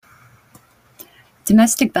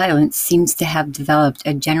Domestic violence seems to have developed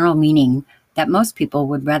a general meaning that most people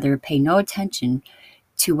would rather pay no attention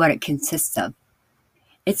to what it consists of.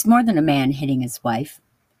 It's more than a man hitting his wife.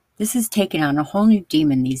 This has taken on a whole new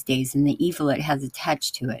demon these days and the evil it has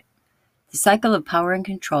attached to it. The cycle of power and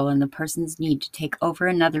control and the person's need to take over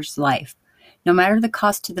another's life. No matter the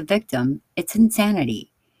cost to the victim, it's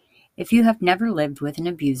insanity. If you have never lived with an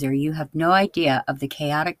abuser, you have no idea of the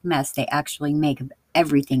chaotic mess they actually make of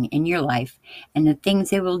everything in your life and the things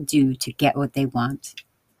they will do to get what they want.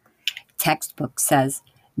 Textbook says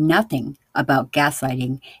nothing about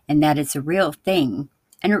gaslighting and that it's a real thing.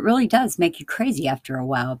 And it really does make you crazy after a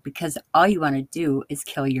while because all you want to do is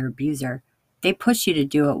kill your abuser. They push you to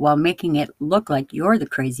do it while making it look like you're the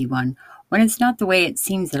crazy one when it's not the way it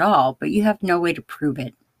seems at all, but you have no way to prove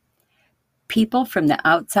it. People from the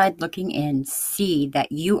outside looking in see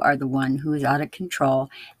that you are the one who is out of control,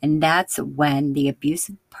 and that's when the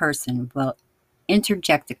abusive person will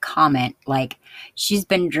interject a comment like, she's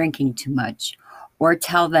been drinking too much, or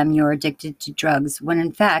tell them you're addicted to drugs when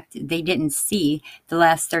in fact they didn't see the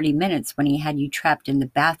last 30 minutes when he had you trapped in the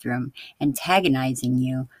bathroom, antagonizing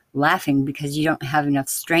you, laughing because you don't have enough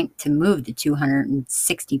strength to move the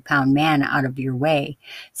 260-pound man out of your way,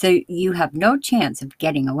 so you have no chance of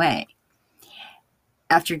getting away.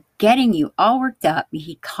 After getting you all worked up,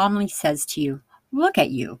 he calmly says to you, "Look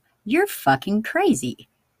at you, you're fucking crazy."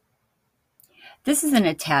 This is an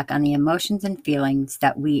attack on the emotions and feelings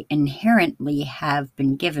that we inherently have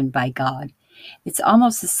been given by God. It's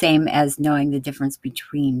almost the same as knowing the difference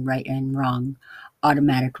between right and wrong,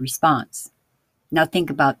 automatic response. Now think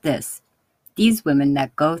about this. These women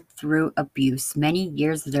that go through abuse many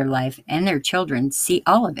years of their life and their children see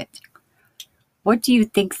all of it. What do you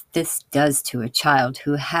think this does to a child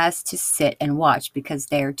who has to sit and watch because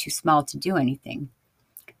they are too small to do anything?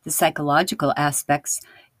 The psychological aspects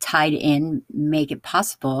tied in make it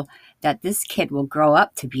possible that this kid will grow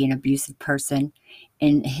up to be an abusive person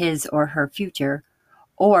in his or her future,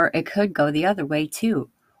 or it could go the other way too,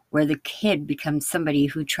 where the kid becomes somebody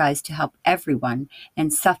who tries to help everyone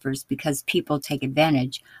and suffers because people take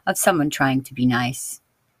advantage of someone trying to be nice.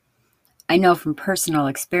 I know from personal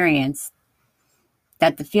experience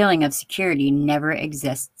that the feeling of security never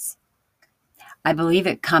exists. I believe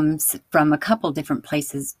it comes from a couple different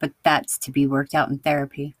places, but that's to be worked out in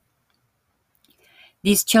therapy.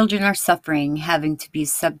 These children are suffering, having to be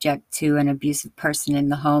subject to an abusive person in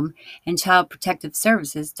the home, and Child Protective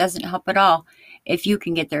Services doesn't help at all if you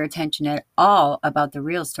can get their attention at all about the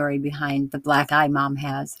real story behind the black eye mom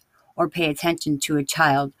has, or pay attention to a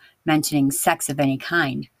child mentioning sex of any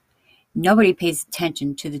kind. Nobody pays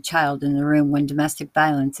attention to the child in the room when domestic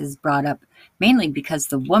violence is brought up, mainly because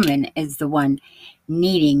the woman is the one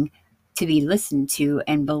needing to be listened to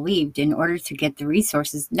and believed in order to get the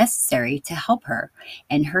resources necessary to help her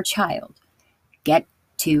and her child get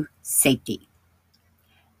to safety.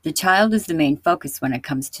 The child is the main focus when it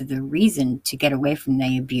comes to the reason to get away from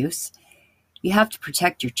the abuse. You have to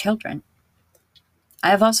protect your children. I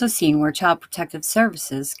have also seen where Child Protective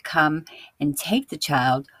Services come and take the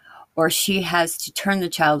child, or she has to turn the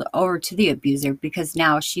child over to the abuser because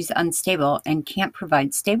now she's unstable and can't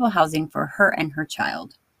provide stable housing for her and her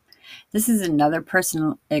child. This is another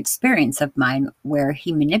personal experience of mine where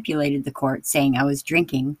he manipulated the court saying I was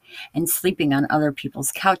drinking and sleeping on other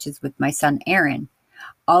people's couches with my son Aaron.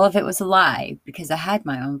 All of it was a lie because I had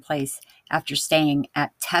my own place after staying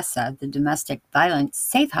at Tessa, the domestic violence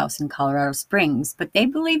safe house in Colorado Springs, but they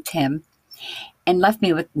believed him and left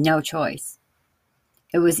me with no choice.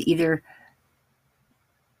 It was either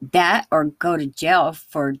that or go to jail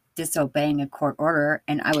for disobeying a court order,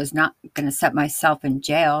 and I was not going to set myself in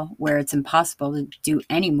jail where it's impossible to do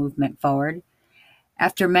any movement forward.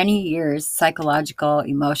 After many years, psychological,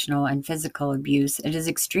 emotional, and physical abuse, it is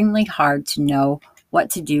extremely hard to know what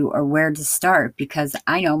to do or where to start because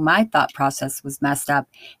I know my thought process was messed up,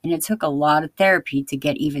 and it took a lot of therapy to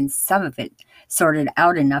get even some of it sorted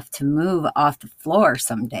out enough to move off the floor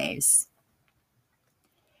some days.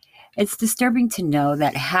 It's disturbing to know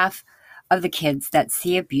that half of the kids that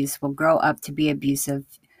see abuse will grow up to be abusive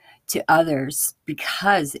to others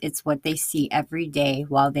because it's what they see every day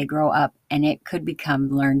while they grow up, and it could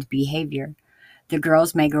become learned behavior. The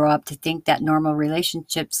girls may grow up to think that normal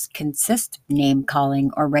relationships consist of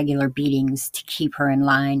name-calling or regular beatings to keep her in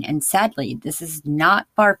line, and sadly, this is not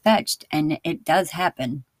far-fetched, and it does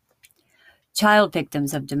happen. Child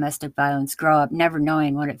victims of domestic violence grow up never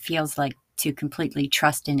knowing what it feels like to completely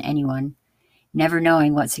trust in anyone, never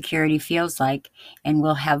knowing what security feels like, and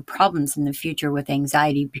will have problems in the future with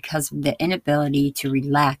anxiety because of the inability to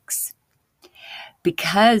relax.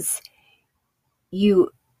 Because you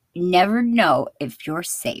You never know if you're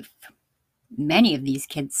safe. Many of these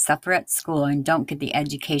kids suffer at school and don't get the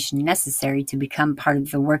education necessary to become part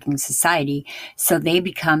of the working society, so they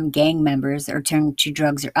become gang members or turn to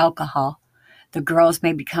drugs or alcohol. The girls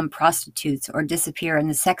may become prostitutes or disappear in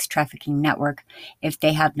the sex trafficking network if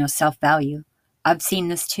they have no self-value. I've seen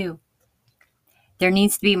this too. There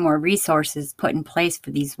needs to be more resources put in place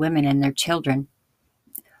for these women and their children.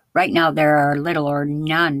 Right now, there are little or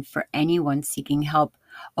none for anyone seeking help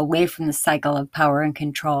away from the cycle of power and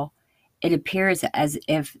control. It appears as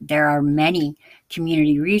if there are many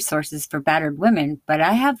community resources for battered women, but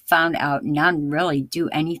I have found out none really do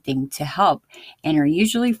anything to help and are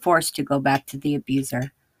usually forced to go back to the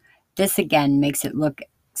abuser. This again makes it look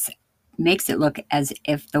as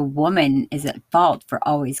if the woman is at fault for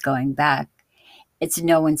always going back. It's a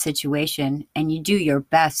no-win situation, and you do your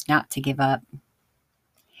best not to give up.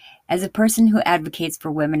 As a person who advocates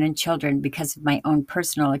for women and children because of my own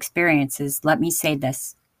personal experiences, let me say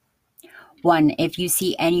this. 1. If you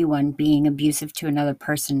see anyone being abusive to another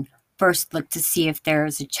person, first look to see if there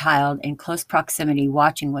is a child in close proximity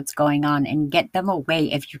watching what's going on and get them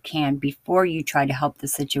away if you can before you try to help the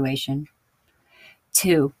situation.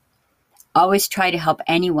 2. Always try to help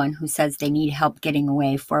anyone who says they need help getting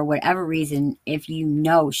away for whatever reason if you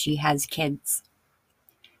know she has kids.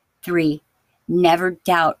 3. Never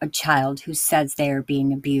doubt a child who says they are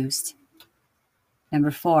being abused.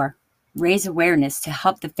 4. Raise awareness to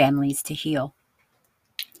help the families to heal.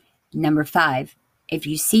 5. If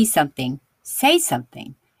you see something, say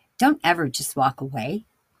something. Don't ever just walk away.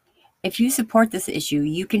 If you support this issue,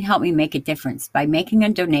 you can help me make a difference by making a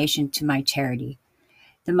donation to my charity.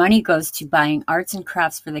 The money goes to buying arts and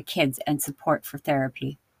crafts for the kids and support for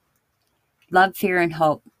therapy. Love, fear, and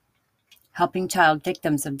hope. Helping child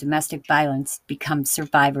victims of domestic violence become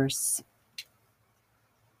survivors.